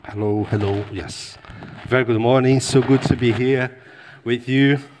Hello, hello, yes. Very good morning. So good to be here with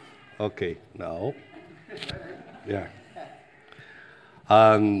you. Okay, now. Yeah.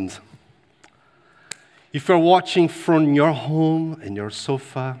 And if you're watching from your home and your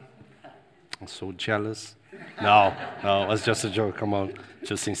sofa, I'm so jealous. No, it's just a joke. Come on.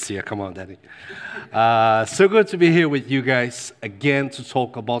 Just sincere. Come on, Daddy. So good to be here with you guys again to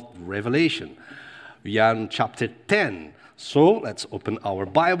talk about Revelation. We are in chapter 10. So let's open our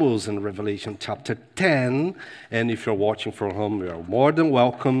Bibles in Revelation chapter 10. And if you're watching from home, you are more than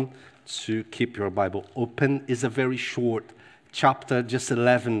welcome to keep your Bible open. It's a very short chapter, just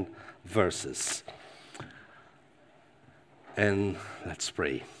 11 verses. And let's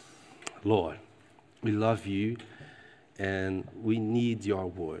pray. Lord, we love you and we need your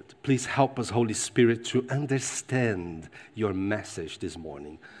word. Please help us, Holy Spirit, to understand your message this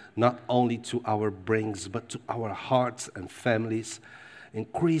morning, not only to our brains, but to our hearts and families.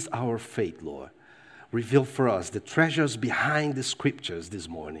 Increase our faith, Lord. Reveal for us the treasures behind the scriptures this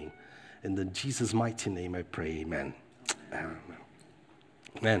morning. In Jesus' mighty name I pray, amen.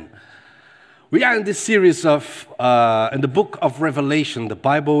 Amen. We are in this series of, in the book of Revelation, the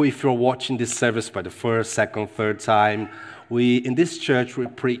Bible. If you're watching this service by the first, second, third time, in this church, we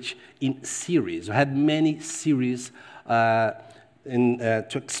preach in series. We had many series to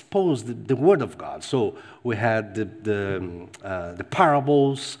expose the Word of God. So we had the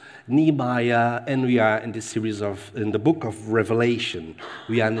parables, Nehemiah, and we are in this series in the book of Revelation.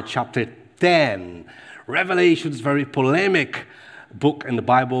 We are in the chapter 10. Revelation is very polemic book in the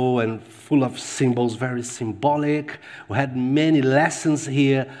Bible and full of symbols, very symbolic. We had many lessons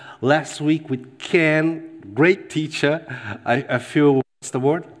here last week with Ken, great teacher. I feel, what's the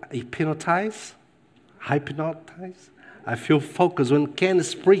word? Hypnotize? I feel focused when Ken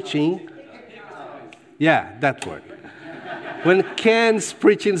is preaching. Yeah, that word. When Ken's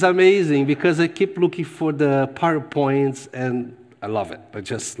preaching is amazing because I keep looking for the PowerPoints and I love it. I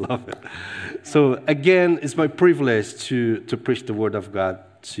just love it. So again, it's my privilege to preach the Word of God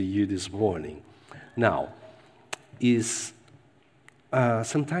to you this morning. Now,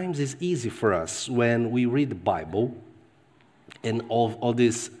 sometimes it's easy for us when we read the Bible and all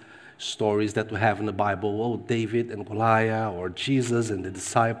these stories that we have in the Bible, oh, David and Goliath, or Jesus and the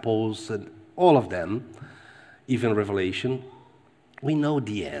disciples, and all of them, even Revelation, we know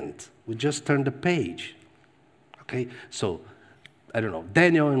the end. We just turn the page. Okay, so I don't know,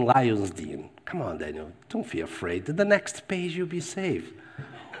 Daniel and Lion's Den. Come on, Daniel, don't be afraid. The next page you'll be saved.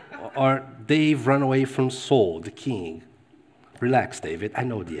 Or Dave run away from Saul, the king. Relax, David. I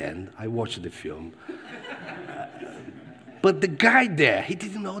know the end. I watched the film. But the guy there, he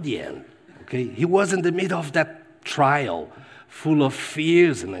didn't know the end. Okay, he was in the middle of that trial, full of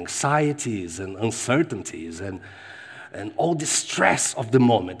fears and anxieties and uncertainties and all the stress of the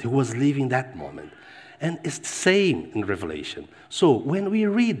moment. He was living that moment. And it's the same in Revelation. So when we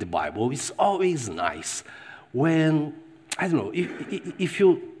read the Bible, it's always nice when, I don't know, if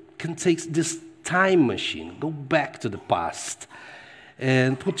you can take this time machine, go back to the past,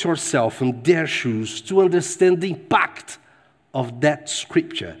 and put yourself in their shoes to understand the impact of that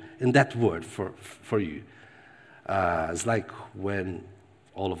scripture and that word for you. It's like when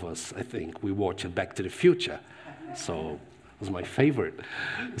all of us, I think, we watched Back to the Future. So was my favorite.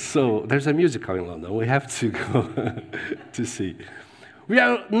 So there's a musical in London. We have to go to see. We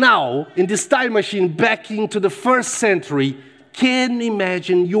are now in this time machine back into the first century. Can you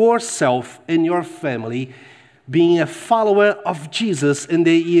imagine yourself and your family being a follower of Jesus in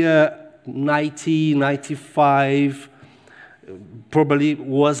the year 1995? Probably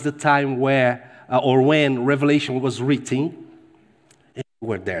was the time where or when Revelation was written. And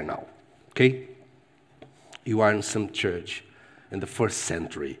we're there now. Okay? You are in some church in the first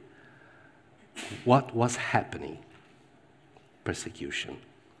century. What was happening? Persecution.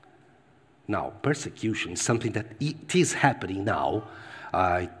 Now, persecution is something that it is happening now.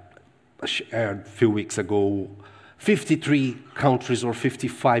 I shared a few weeks ago, 53 countries or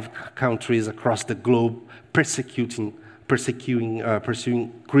 55 countries across the globe pursuing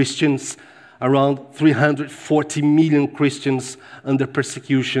Christians. Around 340 million Christians under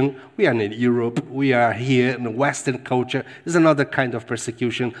persecution. We are in Europe. We are here in the Western culture. It's another kind of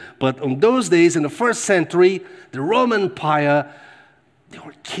persecution. But on those days, in the first century, the Roman Empire, they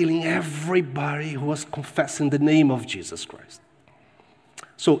were killing everybody who was confessing the name of Jesus Christ.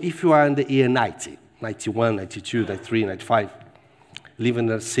 So if you are in the year 90, 91, 92, 93, 95, live in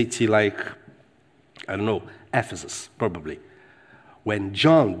a city like, I don't know, Ephesus, probably. When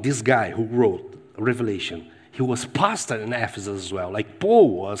John, this guy who wrote Revelation, he he was pastor in Ephesus as well, like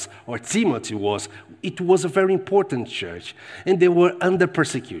Paul was or Timothy was. It was a very important church, and they were under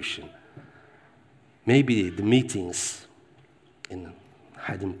persecution. Maybe the meetings in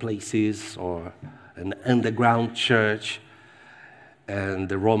hiding places or an underground church, and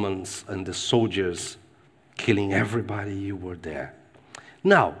the Romans and the soldiers killing everybody, you were there.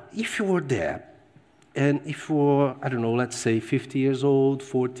 Now, if you were there, and if you were, I don't know, let's say 50 years old,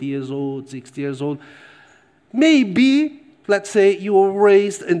 40 years old, 60 years old, maybe, let's say, you were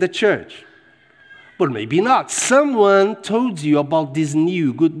raised in the church. But maybe not. Someone told you about this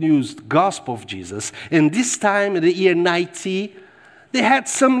new good news, the gospel of Jesus, and this time in the year 90, they had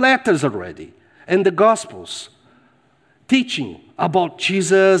some letters already, and the gospels, teaching about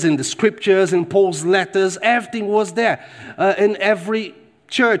Jesus and the scriptures and Paul's letters, everything was there in every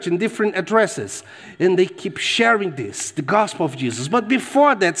church in different addresses, and they keep sharing this, the gospel of Jesus. But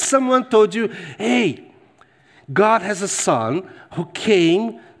before that, someone told you, hey, God has a son who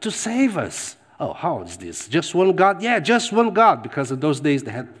came to save us. Oh, how is this? Just one God? Yeah, just one God, because in those days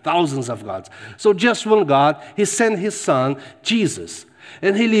they had thousands of gods. So just one God, he sent his son, Jesus.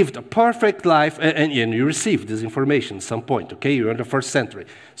 And he lived a perfect life, and you received this information at some point, okay? You're in the first century.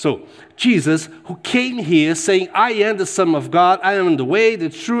 So, Jesus, who came here saying, I am the Son of God, I am the way, the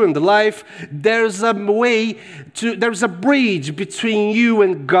truth, and the life. There's a bridge between you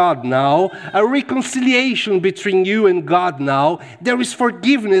and God now, a reconciliation between you and God now. There is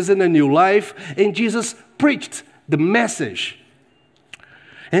forgiveness in a new life, and Jesus preached the message.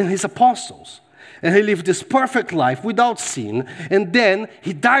 And his apostles. And he lived this perfect life without sin. And then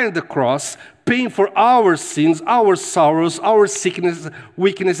he died on the cross, paying for our sins, our sorrows, our sicknesses,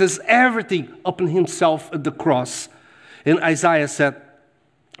 weaknesses, everything upon himself at the cross. And Isaiah said,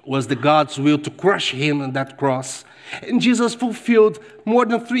 was the God's will to crush him on that cross. And Jesus fulfilled more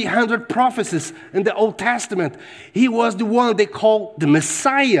than 300 prophecies in the Old Testament. He was the one they call the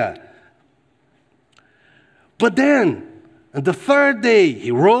Messiah. But then, on the third day,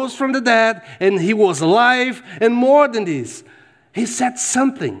 he rose from the dead, and he was alive, and more than this, he said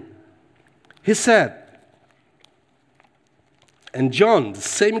something. He said, and John, the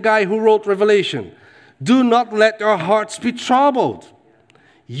same guy who wrote Revelation, do not let your hearts be troubled.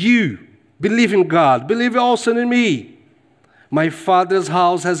 You believe in God, believe also in me. My Father's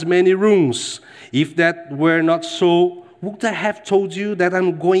house has many rooms. If that were not so, would I have told you that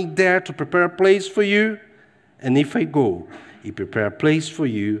I'm going there to prepare a place for you? And if I go, and prepare a place for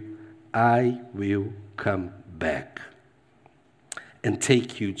you, I will come back and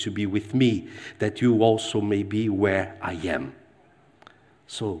take you to be with me, that you also may be where I am.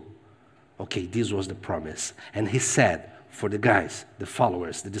 So, okay, this was the promise. And he said, for the guys, the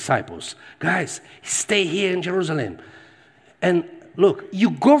followers, the disciples, guys, stay here in Jerusalem. And look,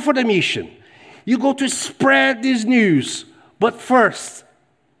 you go for the mission. You go to spread this news. But first,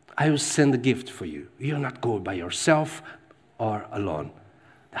 I will send a gift for you. You'll not go by yourself or alone.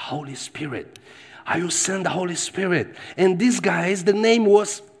 The Holy Spirit. I will send the Holy Spirit. And these guys, the name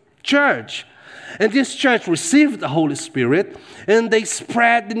was church. And this church received the Holy Spirit, and they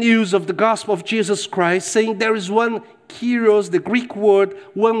spread the news of the gospel of Jesus Christ, saying there is one Kyrios, the Greek word,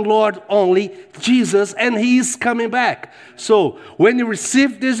 one Lord only, Jesus, and he is coming back. So when you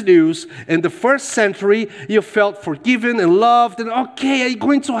received this news in the first century, you felt forgiven and loved, and okay, I'm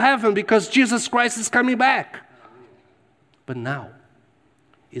going to heaven because Jesus Christ is coming back. But now,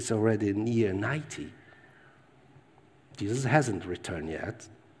 it's already in year 90. Jesus hasn't returned yet,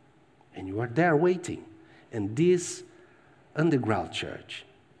 and you are there waiting. And this underground church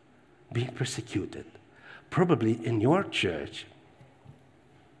being persecuted. Probably in your church,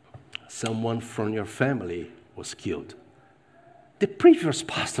 someone from your family was killed. The previous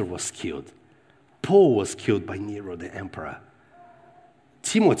pastor was killed. Paul was killed by Nero, the emperor.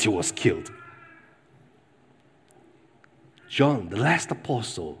 Timothy was killed. John, the last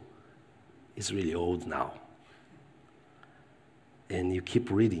apostle, is really old now. And you keep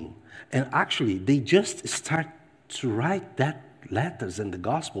reading. And actually, they just start to write that letters in the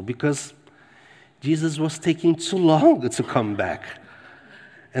gospel because Jesus was taking too long to come back.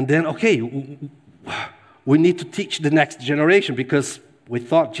 And then, okay, we need to teach the next generation because we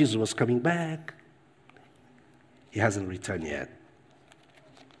thought Jesus was coming back. He hasn't returned yet.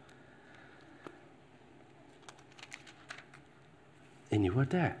 And you were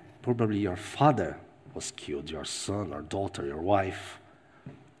there. Probably your father was killed, your son or daughter, your wife.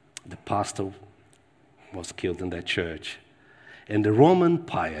 The pastor was killed in that church. And the Roman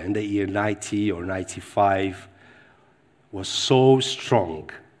Empire in the year 90 or 95 was so strong.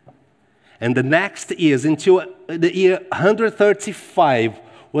 And the next years, until the year 135,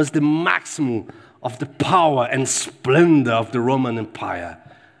 was the maximum of the power and splendor of the Roman Empire.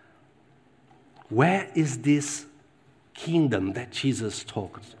 Where is this kingdom that Jesus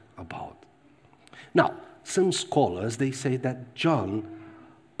talks about? Now, some scholars, they say that John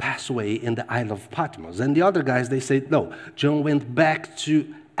passed away in the Isle of Patmos. And the other guys, they say, no, John went back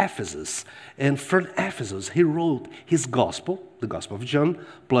to Ephesus. And from Ephesus, he wrote his gospel, the Gospel of John,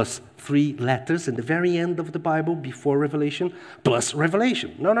 plus 3 letters in the very end of the Bible before Revelation, plus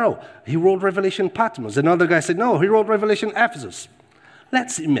Revelation. No, he wrote Revelation Patmos. Another guy said, no, he wrote Revelation Ephesus.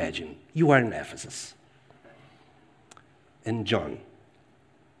 Let's imagine you are in Ephesus. And John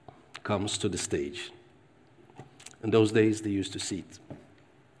comes to the stage. In those days, they used to sit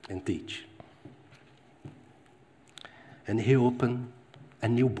and teach. And he opened a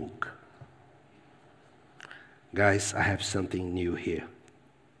new book. Guys, I have something new here.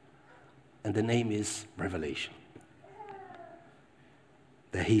 And the name is Revelation.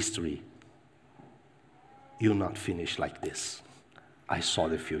 The history will not finish like this. I saw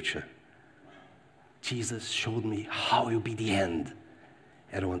the future. Jesus showed me how it will be the end.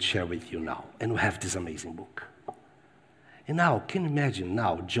 And I want to share with you now. And we have this amazing book. And now, can you imagine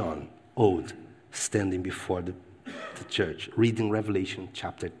now John, old, standing before the church, reading Revelation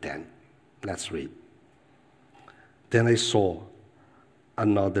chapter 10. Let's read. Then I saw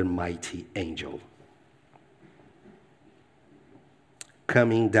another mighty angel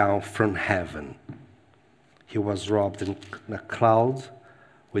coming down from heaven. He was robed in a cloud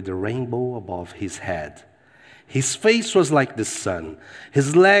with a rainbow above his head. His face was like the sun.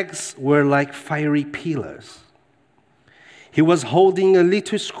 His legs were like fiery pillars. He was holding a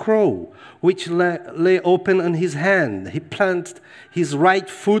little scroll, which lay open in his hand. He planted his right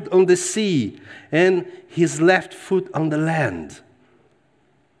foot on the sea and his left foot on the land.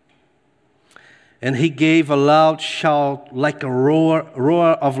 And he gave a loud shout like a roar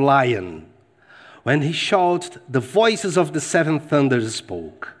of lion. When he shouted, the voices of the 7 thunders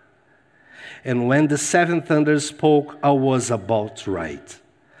spoke. And when the 7 thunders spoke, I was about to write.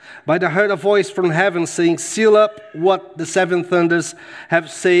 But I heard a voice from heaven saying, seal up what the 7 thunders have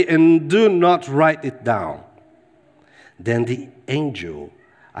said and do not write it down. Then the angel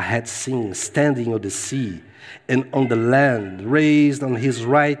I had seen standing on the sea and on the land raised on his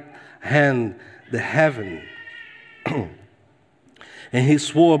right hand the heaven. And he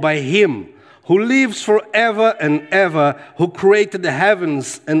swore by him who lives forever and ever, who created the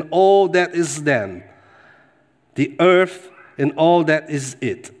heavens and all that is them, the earth and all that is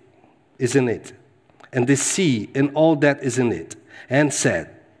in it, and the sea and all that is in it, and said,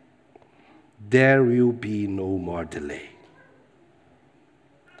 there will be no more delay.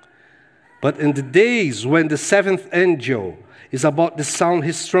 But in the days when the 7th angel is about to sound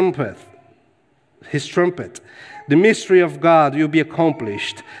his trumpet, the mystery of God will be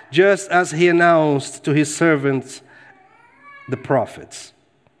accomplished, just as he announced to his servants, the prophets.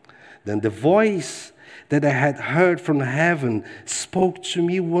 Then the voice that I had heard from heaven spoke to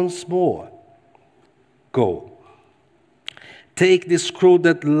me once more. Go, take the scroll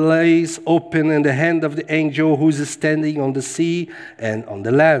that lays open in the hand of the angel who is standing on the sea and on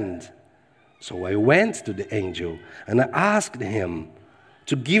the land. So I went to the angel and I asked him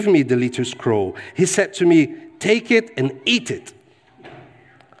to give me the little scroll. He said to me, take it and eat it.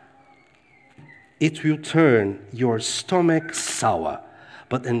 It will turn your stomach sour,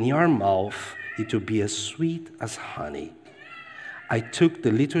 but in your mouth it will be as sweet as honey. I took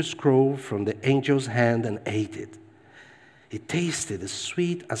the little scroll from the angel's hand and ate it. It tasted as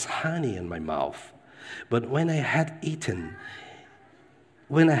sweet as honey in my mouth. But when I had eaten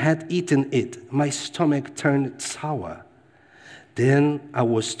it, my stomach turned sour. Then I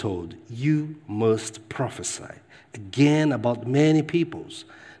was told, you must prophesy again about many peoples,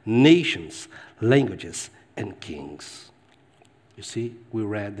 nations, languages, and kings. You see, we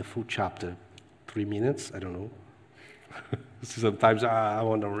read the full chapter, 3 minutes, I don't know. Sometimes I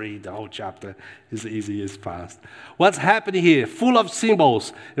want to read the whole chapter. It's easy, it's fast. What's happening here? Full of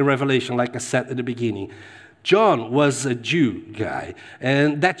symbols in Revelation, like I said at the beginning. John was a Jew guy,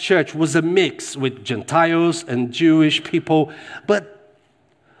 and that church was a mix with Gentiles and Jewish people. But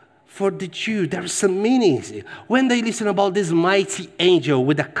for the Jew, there is some meaning. When they listen about this mighty angel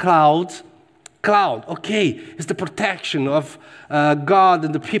with a cloud, okay, it's the protection of God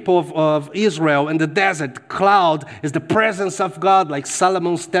and the people of Israel in the desert. Cloud is the presence of God, like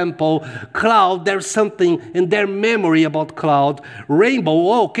Solomon's temple. Cloud, there's something in their memory about cloud.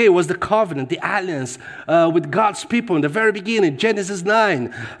 Rainbow, okay, was the covenant, the alliance with God's people in the very beginning, Genesis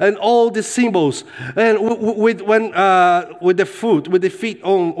 9, and all the symbols. And with the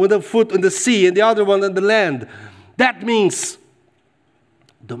foot on the sea, and the other one on the land. That means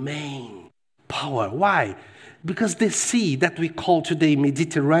domain, power. Why? Because the sea that we call today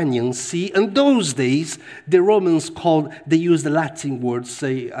Mediterranean Sea, in those days, the Romans they used the Latin word,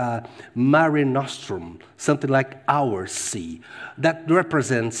 say, Mare Nostrum, something like our sea. That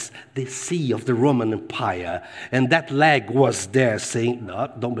represents the sea of the Roman Empire. And that leg was there saying,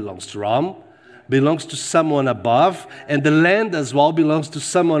 no, don't belong to Rome. Belongs to someone above, and the land as well belongs to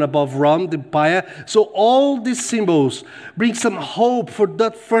someone above Rome, the empire. So all these symbols bring some hope for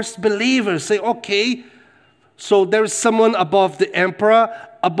that first believer. Say, okay, so there is someone above the emperor,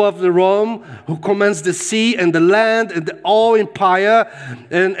 above the Rome, who commands the sea and the land and the all empire,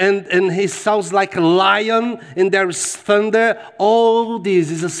 and he sounds like a lion, and there is thunder. All this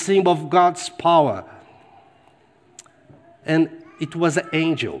is a symbol of God's power. And it was an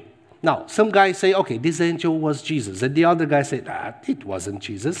angel. Now, some guys say, okay, this angel was Jesus. And the other guy said, it wasn't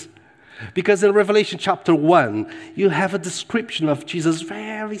Jesus. Because in Revelation chapter 1, you have a description of Jesus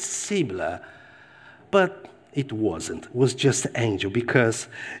very similar. But it wasn't. It was just an angel because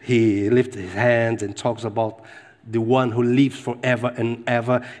he lifted his hands and talks about the one who lives forever and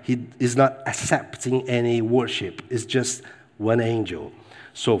ever. He is not accepting any worship. It's just one angel.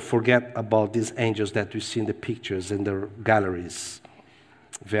 So forget about these angels that we see in the pictures in the galleries.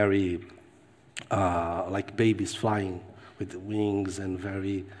 Very like babies flying with wings and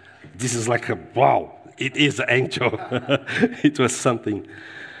this is like wow, it is an angel. It was something.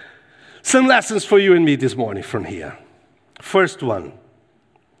 Some lessons for you and me this morning from here. First one,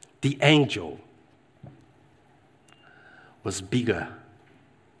 the angel was bigger,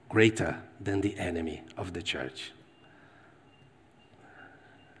 greater than the enemy of the church.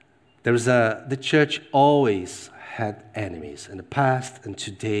 The church always had enemies in the past and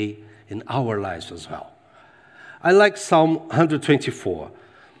today in our lives as well. I like Psalm 124.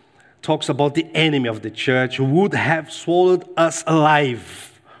 Talks about the enemy of the church who would have swallowed us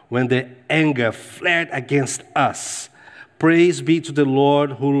alive when the anger flared against us. Praise be to the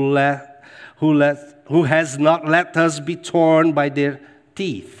Lord who has not let us be torn by their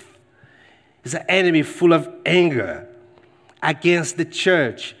teeth. It's an enemy full of anger against the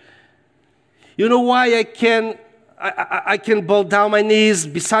church. You know why I can bow down my knees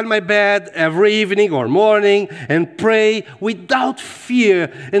beside my bed every evening or morning and pray without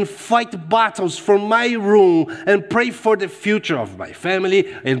fear and fight battles from my room and pray for the future of my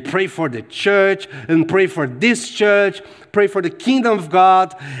family and pray for the church and pray for this church, pray for the kingdom of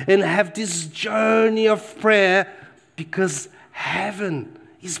God and have this journey of prayer because heaven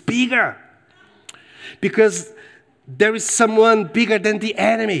is bigger. Because there is someone bigger than the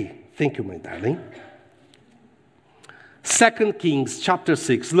enemy. Thank you, my darling. 2 Kings chapter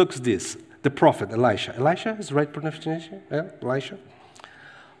 6, look at this. The prophet Elisha. Elisha is the right pronunciation? Yeah, Elisha.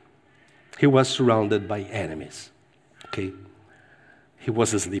 He was surrounded by enemies. Okay? He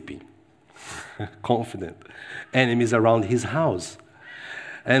was sleeping. Confident. Enemies around his house.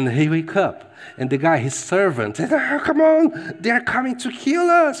 And he wake up. And the guy, his servant, said, come on, they're coming to kill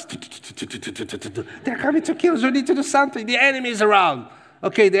us. They're coming to kill us. We need to do something. The enemy is around.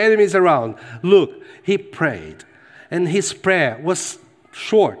 Okay, the enemy is around. Look, he prayed. And his prayer was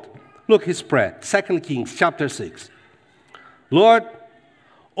short. Look his prayer. 2 Kings chapter 6. Lord,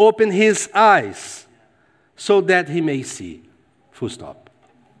 open his eyes so that he may see. Full stop.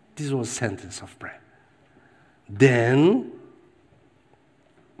 This was a sentence of prayer. Then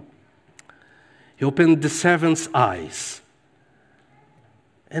he opened the servant's eyes.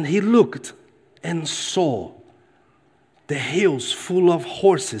 And he looked and saw the hills full of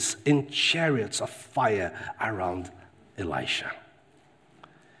horses and chariots of fire around Elisha.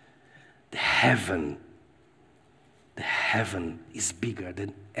 The heaven is bigger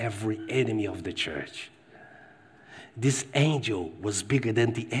than every enemy of the church. This angel was bigger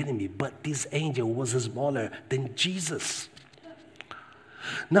than the enemy, but this angel was smaller than Jesus.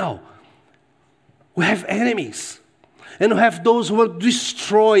 Now, we have enemies. And we have those who will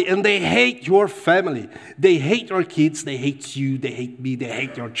destroy, and they hate your family. They hate your kids, they hate you, they hate me, they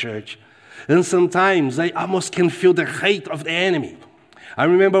hate your church. And sometimes I almost can feel the hate of the enemy. I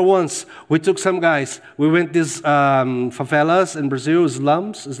remember once we took some guys, we went these favelas in Brazil,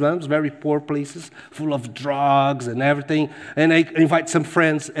 slums, very poor places, full of drugs and everything. And I invite some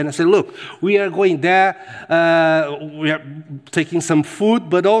friends and I said, look, we are going there, we are taking some food,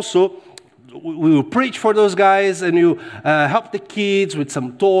 but also we will preach for those guys and you help the kids with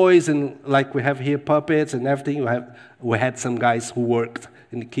some toys and like we have here puppets and everything. We had some guys who worked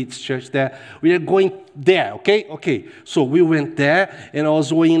in the kids' church there. We are going there, okay? Okay. So we went there and I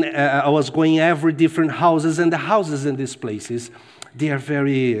was going every different houses, and the houses in these places, They are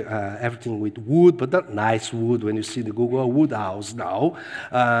very, everything with wood, but not nice wood when you see the Google wood house now.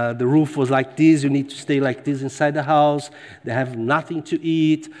 The roof was like this. You need to stay like this inside the house. They have nothing to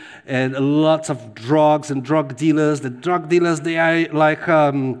eat, and lots of drugs and drug dealers. The drug dealers, they are like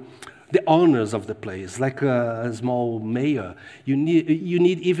the owners of the place, like a small mayor. You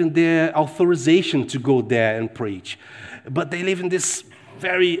need even their authorization to go there and preach. But they live in this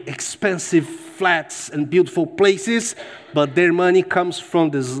very expensive flats and beautiful places, but their money comes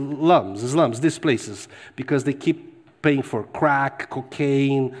from the slums, these places, because they keep paying for crack,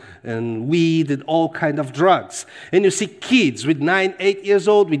 cocaine, and weed, and all kind of drugs. And you see kids with 9, 8 years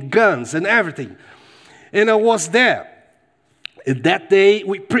old with guns and everything. And I was there. And that day,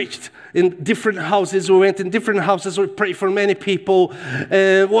 we preached in different houses. We went in different houses. We prayed for many people.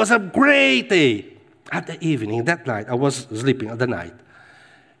 It was a great day. At the evening, that night, I was sleeping at the night.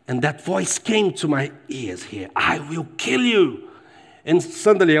 And that voice came to my ears here. I will kill you. And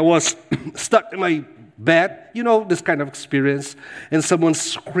suddenly I was stuck in my bed. You know, this kind of experience. And someone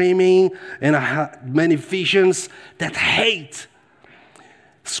screaming. And I had many visions that hate.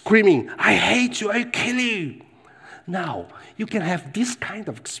 Screaming, I hate you, I kill you. Now, you can have this kind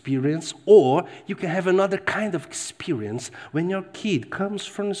of experience, or you can have another kind of experience when your kid comes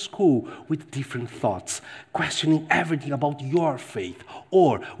from school with different thoughts, questioning everything about your faith.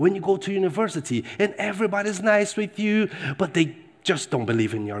 Or when you go to university and everybody's nice with you, but they just don't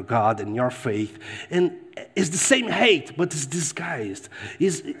believe in your God and your faith. And it's the same hate, but it's disguised.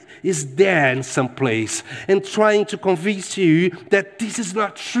 It's there in some place and trying to convince you that this is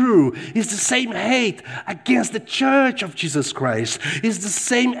not true. It's the same hate against the church of Jesus Christ. It's the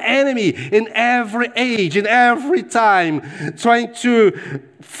same enemy in every age, in every time, trying to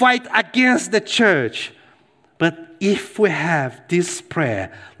fight against the church. But if we have this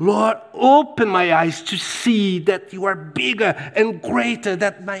prayer, Lord, open my eyes to see that you are bigger and greater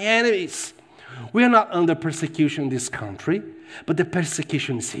than my enemies. We are not under persecution in this country, but the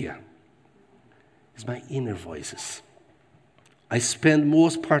persecution is here. It's my inner voices. I spend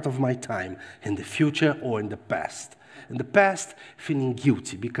most part of my time in the future or in the past. In the past, feeling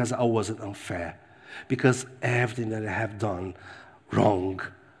guilty because I wasn't unfair, because everything that I have done wrong.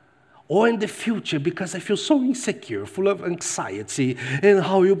 Or in the future, because I feel so insecure, full of anxiety, and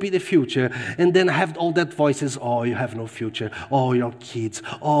how will be the future. And then I have all that voices, oh, you have no future, oh, your kids,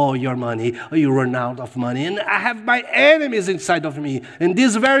 oh, your money, oh, you run out of money. And I have my enemies inside of me. In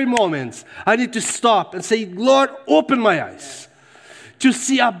these very moments, I need to stop and say, Lord, open my eyes to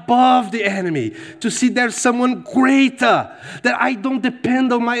see above the enemy, to see there's someone greater, that I don't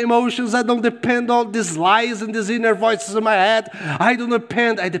depend on my emotions, I don't depend on these lies and these inner voices in my head. I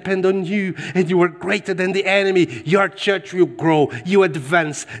depend on you, and you are greater than the enemy. Your church will grow, you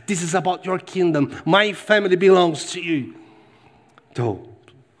advance. This is about your kingdom. My family belongs to you.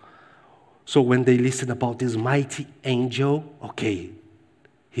 So when they listen about this mighty angel, okay,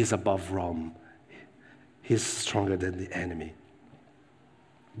 he's above Rome. He's stronger than the enemy.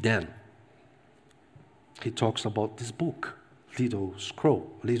 Then he talks about this book, little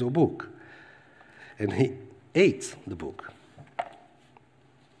scroll, little book. And he ate the book. I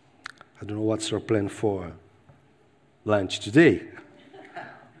don't know what's your plan for lunch today.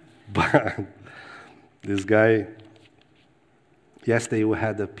 But this guy, yesterday we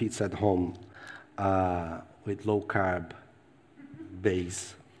had a pizza at home with low carb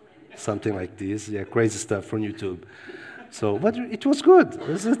base, something like this. Yeah, crazy stuff from YouTube. So, but it was good. It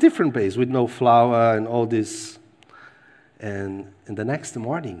was a different base with no flour and all this. And the next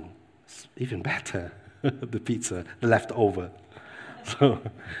morning, it's even better, the pizza, the leftover. So,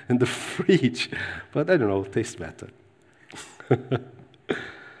 in the fridge. But I don't know, it tastes better.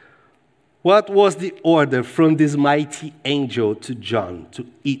 What was the order from this mighty angel to John to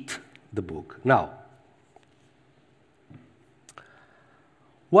eat the book? Now,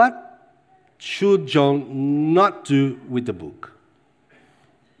 what should John not do with the book?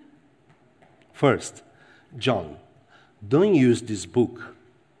 First, John, don't use this book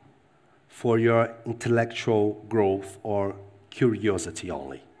for your intellectual growth or curiosity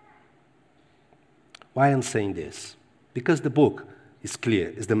only. Why am I saying this? Because the book is clear,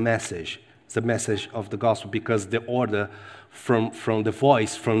 it's the message of the gospel, because the order from the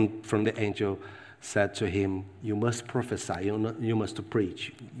voice from the angel said to him, you must prophesy, you must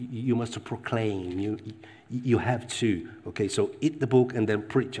preach, you must proclaim, you have to. Okay, so eat the book and then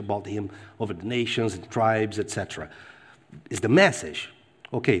preach about him over the nations and tribes, etc. It's the message.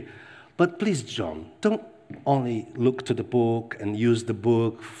 Okay, but please, John, don't only look to the book and use the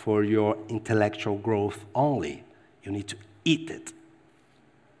book for your intellectual growth only. You need to eat it.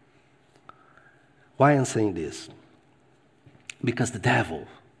 Why am I saying this? Because the devil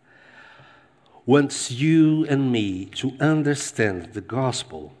wants you and me to understand the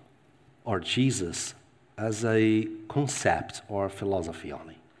gospel or Jesus as a concept or philosophy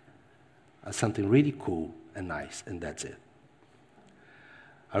only, as something really cool and nice, and that's it.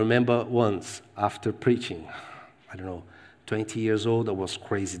 I remember once after preaching, 20 years old, I was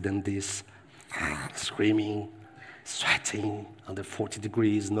crazy than this, screaming, sweating, under 40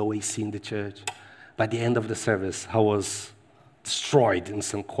 degrees, no AC in the church. By the end of the service, I was destroyed in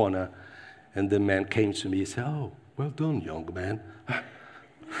some corner, and the man came to me and said, "Oh, well done, young man."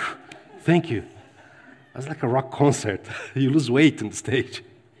 Thank you. It was like a rock concert. You lose weight on the stage.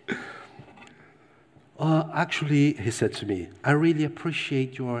 Actually, he said to me, "I really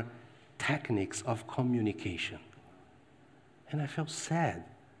appreciate your techniques of communication." And I felt sad,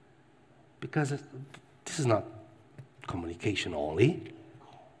 because this is not communication only.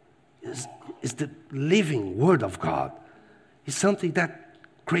 It's the living Word of God. It's something that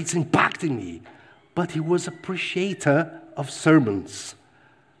creates impact in me. But he was an appreciator of sermons,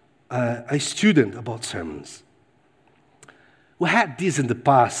 a student about sermons. We had this in the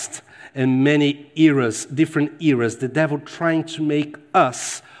past, in many eras, different eras, the devil trying to make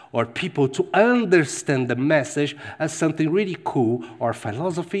us or people to understand the message as something really cool, or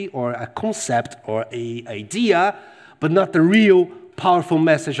philosophy, or a concept, or an idea, but not the real powerful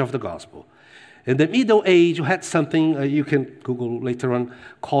message of the gospel. In the Middle Age, you had something, you can Google later on,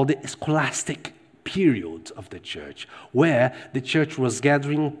 called the scholastic period of the church, where the church was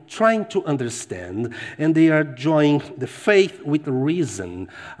gathering, trying to understand, and they are joining the faith with the reason,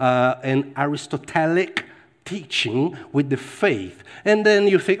 and Aristotelic teaching with the faith. And then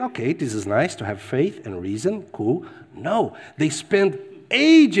you think, okay, this is nice to have faith and reason, cool. No, they spend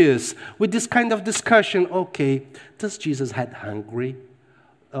ages with this kind of discussion. Okay, does Jesus had hungry?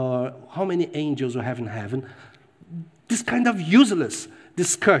 How many angels we have in heaven? This kind of useless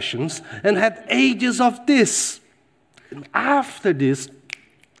discussions, and had ages of this. And after this,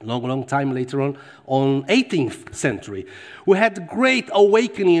 long time later on 18th century, we had great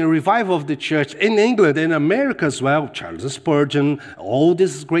awakening and revival of the church in England and America as well, Charles Spurgeon, all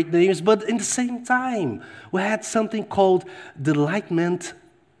these great names, but in the same time, we had something called the Enlightenment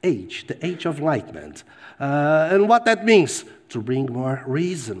age, the age of enlightenment. And what that means? To bring more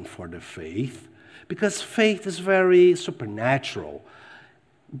reason for the faith, because faith is very supernatural.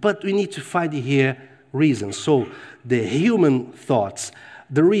 But we need to find here reason. So the human thoughts,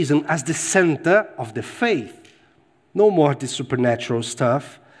 the reason as the center of the faith. No more the supernatural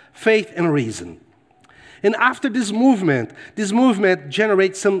stuff. Faith and reason. And after this movement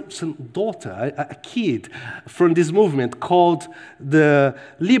generates some daughter, a kid from this movement called the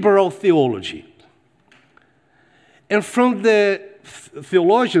liberal theology. And from the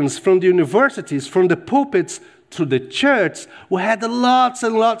theologians, from the universities, from the pulpits to the church, we had lots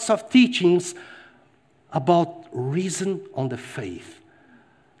and lots of teachings about reason on the faith.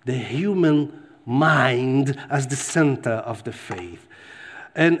 The human mind as the center of the faith.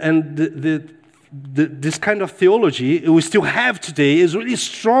 And this kind of theology we still have today is really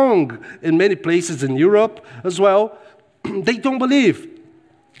strong in many places in Europe as well. They don't believe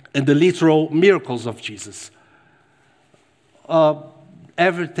in the literal miracles of Jesus.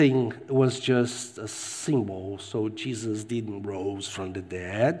 Everything was just a symbol, so Jesus didn't rise from the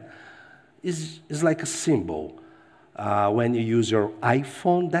dead. It's like a symbol. When you use your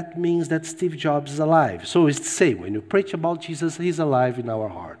iPhone, that means that Steve Jobs is alive. So it's the same. When you preach about Jesus, he's alive in our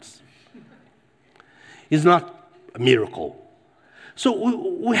hearts. It's not a miracle. So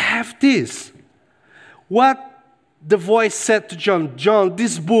we have this. What the voice said to John, John,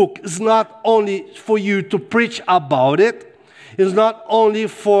 this book is not only for you to preach about it. It's not only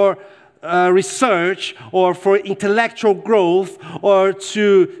for research or for intellectual growth or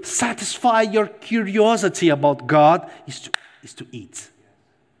to satisfy your curiosity about God. It's to eat.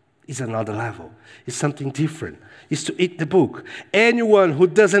 It's another level. It's something different. It's to eat the book. Anyone who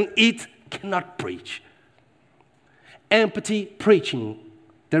doesn't eat cannot preach. Empty preaching,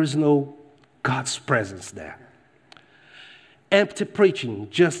 there is no God's presence there. Empty preaching,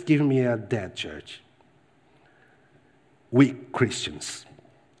 just give me a dead church. We Christians.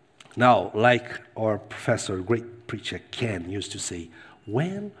 Now, like our professor, great preacher Ken used to say,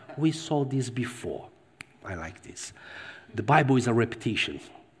 when we saw this before, I like this. The Bible is a repetition.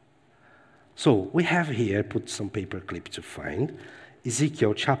 So we have here, put some paper clip to find,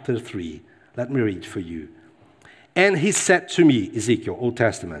 Ezekiel chapter 3. Let me read for you. And he said to me, Ezekiel, Old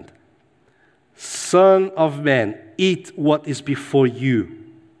Testament, Son of man, eat what is before you.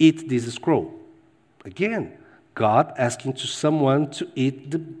 Eat this scroll. Again, God asking to someone to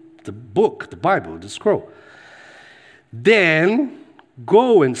eat the book, the Bible, the scroll. Then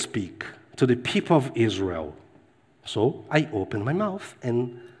go and speak to the people of Israel. So I opened my mouth,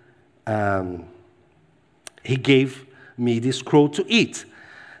 and he gave me the scroll to eat.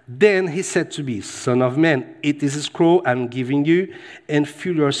 Then he said to me, Son of man, eat this scroll I'm giving you, and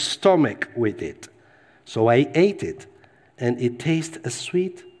fill your stomach with it. So I ate it, and it tasted as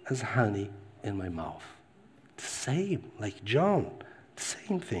sweet as honey in my mouth. The same, like John, the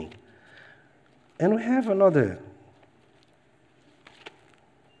same thing. And we have another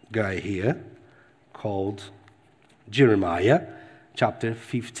guy here called Jeremiah, chapter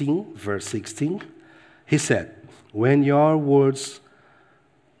 15, verse 16. He said, When your words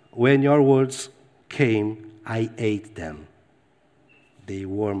came, I ate them. They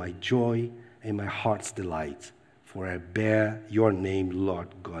were my joy and my heart's delight, for I bear your name, Lord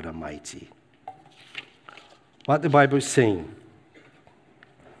God Almighty. What the Bible is saying,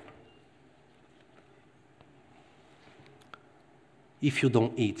 if you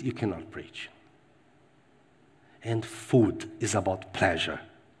don't eat, you cannot preach. And food is about pleasure.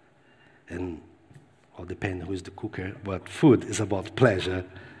 And all depends who is the cooker, but food is about pleasure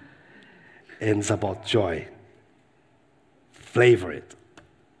and it's about joy. Flavor it.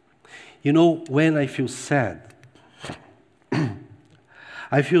 You know, when I feel sad,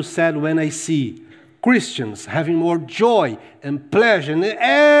 I feel sad when I see Christians having more joy and pleasure and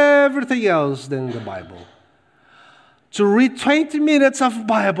everything else than the Bible. To read 20 minutes of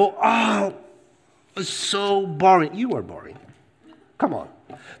Bible, it's so boring. You are boring. Come on.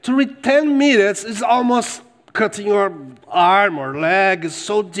 To read 10 minutes is almost cutting your arm or leg. It's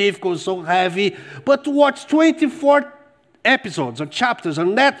so difficult, so heavy. But to watch 24 episodes or chapters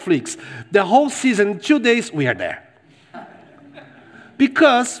on Netflix, the whole season in 2 days, we are there.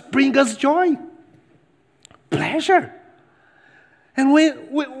 Because bring us joy, pleasure. And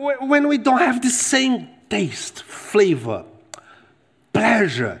when we don't have the same taste, flavor,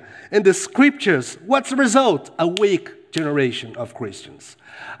 pleasure in the scriptures, what's the result? A weak generation of Christians.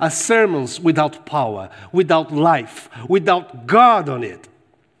 A sermons without power, without life, without God on it.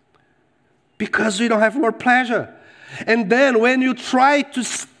 Because we don't have more pleasure. And then when you try to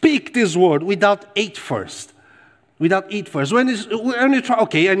speak this word without eat first, when you try,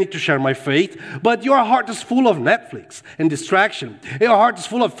 okay, I need to share my faith, but your heart is full of Netflix and distraction. Your heart is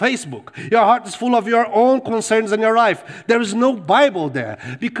full of Facebook. Your heart is full of your own concerns in your life. There is no Bible there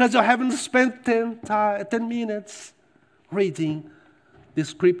because you haven't spent 10 minutes reading the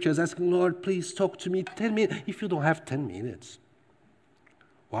scriptures, asking, Lord, please talk to me 10 minutes. If you don't have 10 minutes,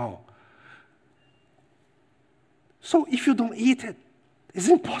 wow. So if you don't eat it, it's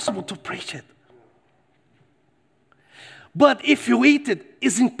impossible to preach it. But if you eat it,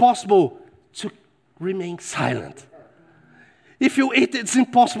 it's impossible to remain silent. If you eat it, it's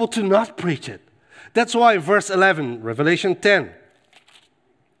impossible to not preach it. That's why verse 11, Revelation 10.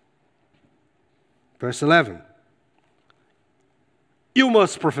 Verse 11. You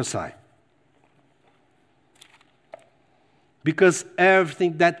must prophesy. Because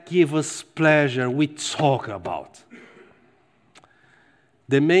everything that gives us pleasure, we talk about.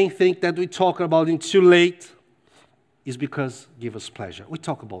 The main thing that we talk about in too late is because give us pleasure. We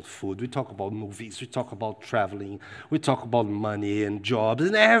talk about food, we talk about movies, we talk about traveling, we talk about money and jobs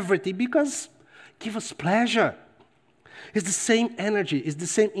and everything because give us pleasure. It's the same energy, it's the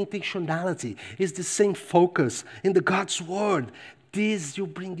same intentionality, it's the same focus in the God's Word. This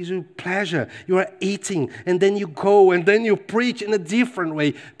gives you pleasure. You are eating, and then you go, and then you preach in a different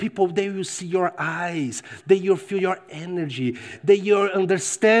way. People, they will see your eyes. They will feel your energy. They will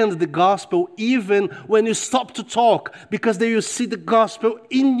understand the gospel even when you stop to talk, because they will see the gospel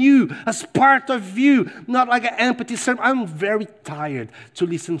in you, as part of you, not like an empty sermon. I'm very tired to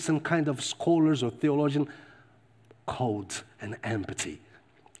listen to some kind of scholars or theologian cold and empty.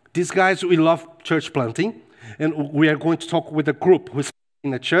 These guys, we love church planting. And we are going to talk with a group who's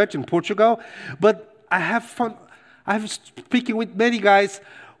in a church in Portugal. But I have fun. I have speaking with many guys.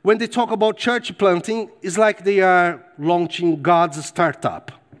 When they talk about church planting, it's like they are launching God's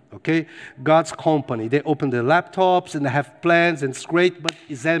startup, okay? God's company. They open their laptops and they have plans and it's great, but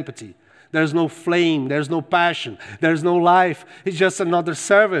it's empty. There's no flame. There's no passion. There's no life. It's just another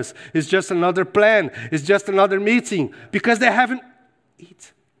service. It's just another plan. It's just another meeting because they haven't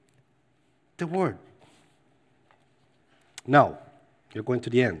eaten the word. Now, you're going to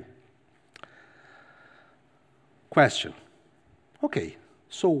the end. Question. Okay,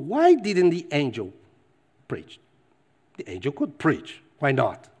 so why didn't the angel preach? The angel could preach. Why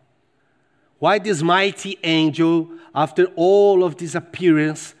not? Why this mighty angel, after all of this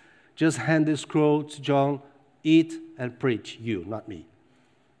appearance, just hand the scroll to John, eat and preach? You, not me.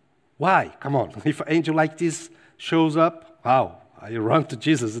 Why? Come on. If an angel like this shows up. Wow, I run to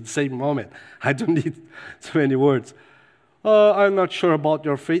Jesus at the same moment. I don't need too many words. I'm not sure about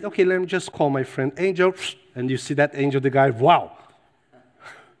your faith. Okay, let me just call my friend Angel. And you see that angel, the guy, wow.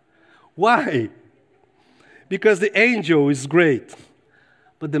 Why? Because the angel is great,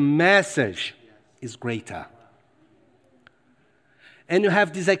 but the message is greater. And you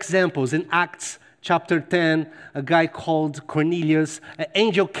have these examples in Acts chapter 10, a guy called Cornelius, an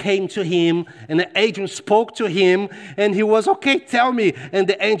angel came to him, and the angel spoke to him, and he was, okay, tell me. And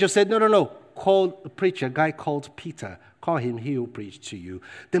the angel said, no, call a preacher, a guy called Peter. Call him, he will preach to you.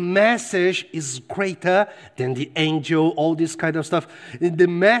 The message is greater than the angel, all this kind of stuff. The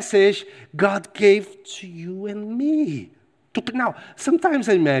message God gave to you and me. Now, sometimes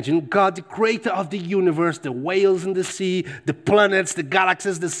I imagine God, the creator of the universe, the whales in the sea, the planets, the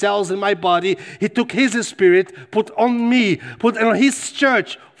galaxies, the cells in my body, he took his spirit, put on me, put on his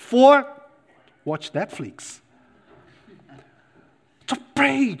church for, watch Netflix, to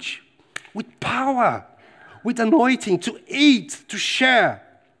preach with power, with anointing, to eat, to share.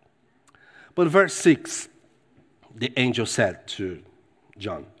 But verse 6, the angel said to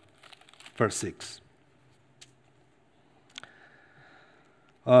John, verse 6,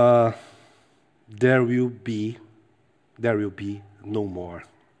 there will be no more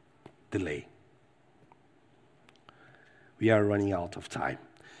delay. We are running out of time.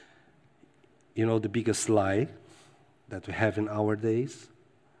 You know, the biggest lie that we have in our days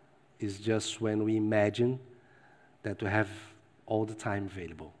is just when we imagine that we have all the time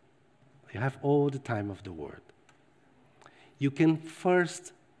available. You have all the time of the world. You can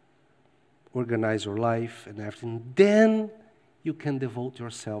first organize your life and everything, then you can devote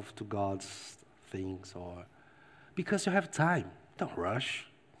yourself to God's things, or because you have time. Don't rush.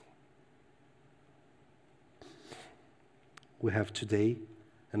 We have today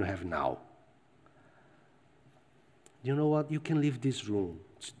and we have now. You know what? You can leave this room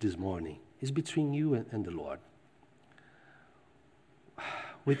this morning. It's between you and the Lord.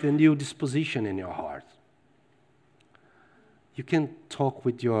 With a new disposition in your heart. You can talk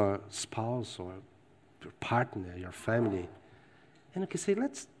with your spouse or your partner, your family, and you can say,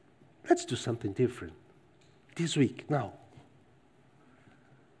 let's do something different this week, now.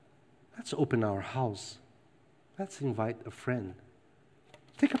 Let's open our house. Let's invite a friend.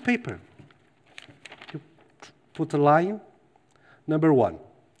 Take a paper. You put a line. Number 1,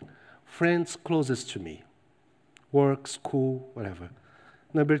 friends closest to me. Work, school, whatever.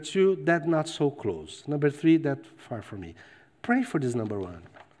 Number 2, that not so close. Number 3, that far from me. Pray for this number 1.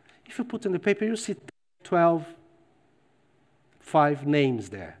 If you put in the paper, you see 12, 5 names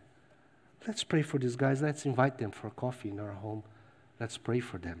there. Let's pray for these guys. Let's invite them for coffee in our home. Let's pray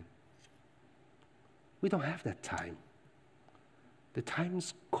for them. We don't have that time. The time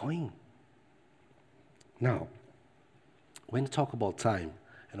is going. Now, when you talk about time,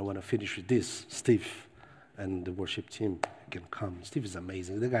 and I want to finish with this, Steve and the worship team can come. Steve is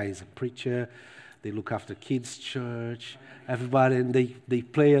amazing. The guy is a preacher. They look after kids' church. Everybody, and they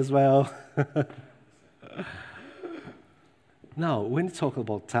play as well. Now, when you talk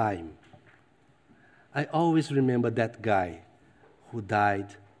about time, I always remember that guy who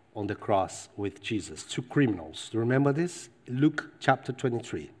died on the cross with Jesus. 2 criminals. Do you remember this? Luke chapter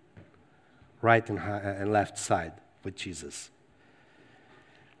 23. Right and left side with Jesus.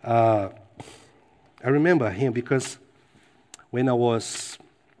 I remember him because when I was,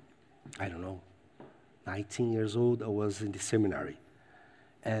 19 years old, I was in the seminary.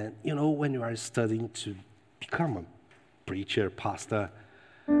 And, when you are studying to become a preacher, pastor,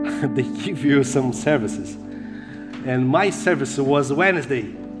 they give you some services. And my service was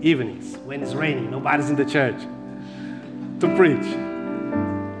Wednesday evenings, when it's raining, nobody's in the church, to preach.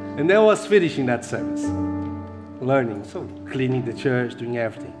 And then I was finishing that service, learning, so cleaning the church, doing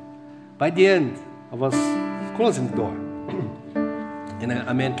everything. By the end, I was closing the door. And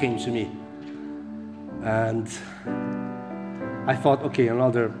a man came to me. And I thought, okay,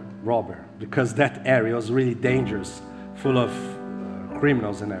 another robber, because that area was really dangerous, full of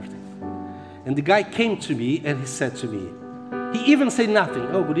criminals and everything. And the guy came to me and he said to me, he even said nothing.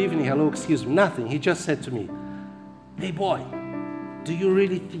 Oh, good evening, hello, excuse me, nothing. He just said to me, hey boy, do you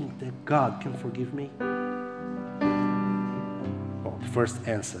really think that God can forgive me? Well, the first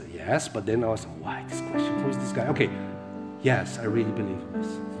answer, yes, but then I was, why this question? Who is this guy? Okay, yes, I really believe in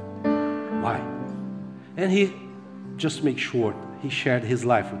this. Why? And he, just make short, he shared his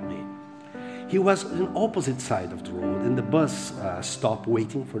life with me. He was on the opposite side of the road, and the bus stopped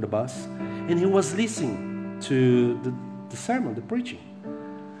waiting for the bus, and he was listening to the sermon, the preaching.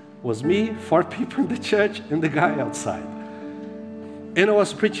 It was me, 4 people in the church, and the guy outside. And I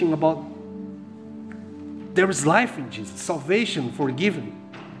was preaching about There is life in Jesus, salvation, forgiven.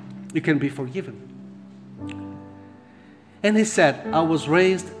 You can be forgiven. And he said, I was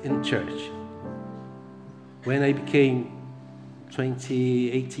raised in church. When I became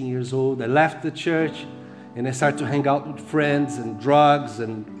 18 years old, I left the church and I started to hang out with friends and drugs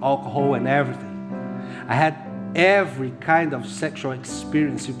and alcohol and everything. I had every kind of sexual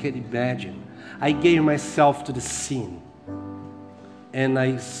experience you can imagine. I gave myself to the sin. And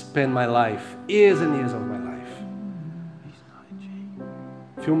I spent my life, years and years of my life.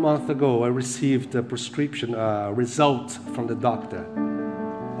 A few months ago, I received a prescription result from the doctor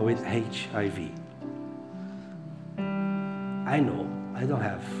with HIV. I know, I don't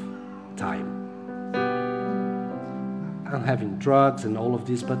have time. I'm having drugs and all of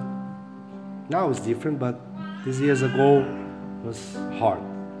this, but now it's different, but these years ago was hard.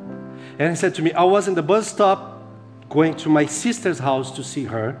 And he said to me, I was in the bus stop going to my sister's house to see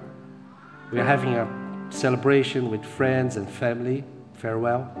her. We are having a celebration with friends and family,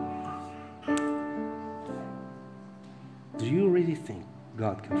 farewell. Do you really think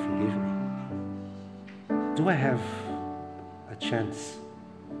God can forgive me? Do I have a chance?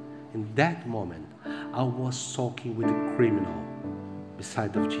 In that moment, I was talking with a criminal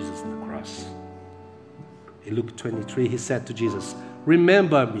beside of Jesus on the cross. In Luke 23, he said to Jesus,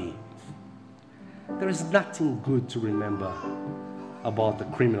 remember me. There is nothing good to remember about the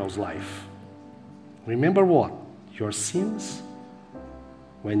criminal's life. Remember what? Your sins?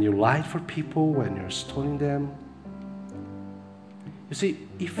 When you lied for people, when you're stoning them. You see,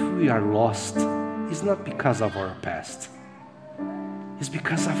 if we are lost, it's not because of our past. It's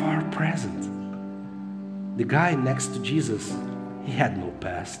because of our present. The guy next to Jesus, he had no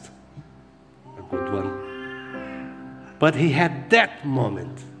past, a good one. But he had that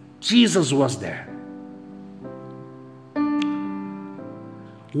moment. Jesus was there.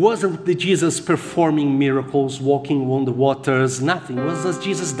 Wasn't the Jesus performing miracles, walking on the waters, nothing. It was just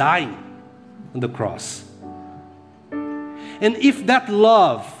Jesus dying on the cross. And if that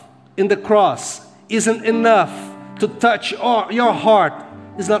love in the cross isn't enough to touch your heart,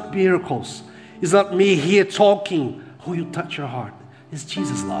 it's not miracles. It's not me here talking. Who you touch your heart? It's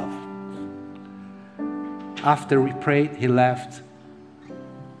Jesus' love. After we prayed, he left.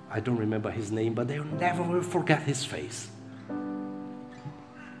 I don't remember his name, but they'll never will forget his face.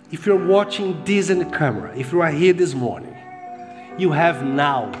 If you're watching this in the camera, if you are here this morning, you have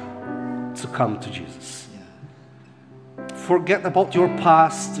now to come to Jesus. Forget about your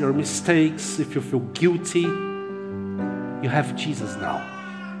past, your mistakes. If you feel guilty, you have Jesus now.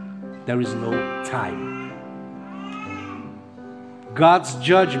 There is no time. God's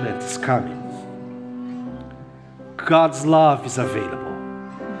judgment is coming. God's love is available.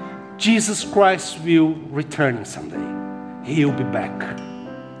 Jesus Christ will return someday. He will be back.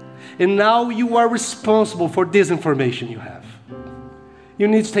 And now you are responsible for this information you have. You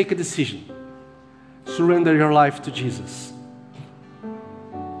need to take a decision. Surrender your life to Jesus.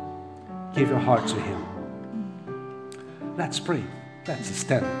 Give your heart to Him. Let's pray. Let's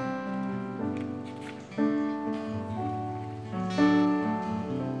stand.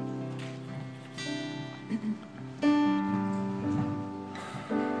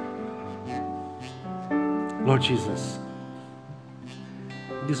 Lord Jesus,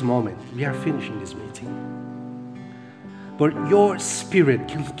 in this moment, we are finishing this meeting. But your Spirit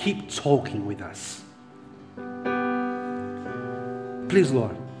can keep talking with us. Please,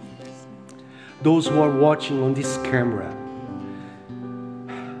 Lord, those who are watching on this camera,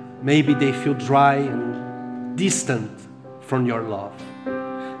 maybe they feel dry and distant from your love.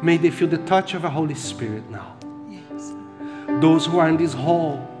 May they feel the touch of the Holy Spirit now. Yes. Those who are in this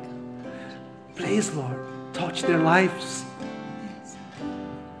hall, please, Lord, touch their lives.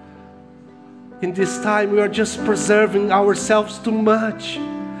 In this time, we are just preserving ourselves too much.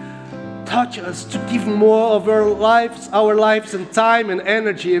 Touch us to give more of our lives and time and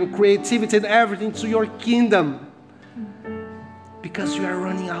energy and creativity and everything to your kingdom. Because we are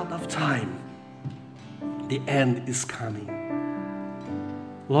running out of time. The end is coming.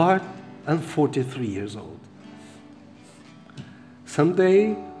 Lord, I'm 43 years old.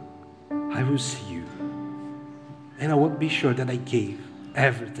 Someday, I will see you. And I want to be sure that I gave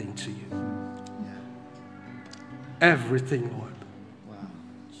everything to you. Everything, Lord. Wow.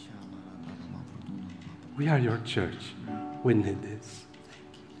 We are your church. We need this.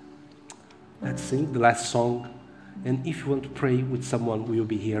 Let's sing the last song. And if you want to pray with someone, we will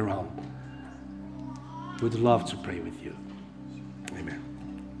be here around. We'd love to pray with you.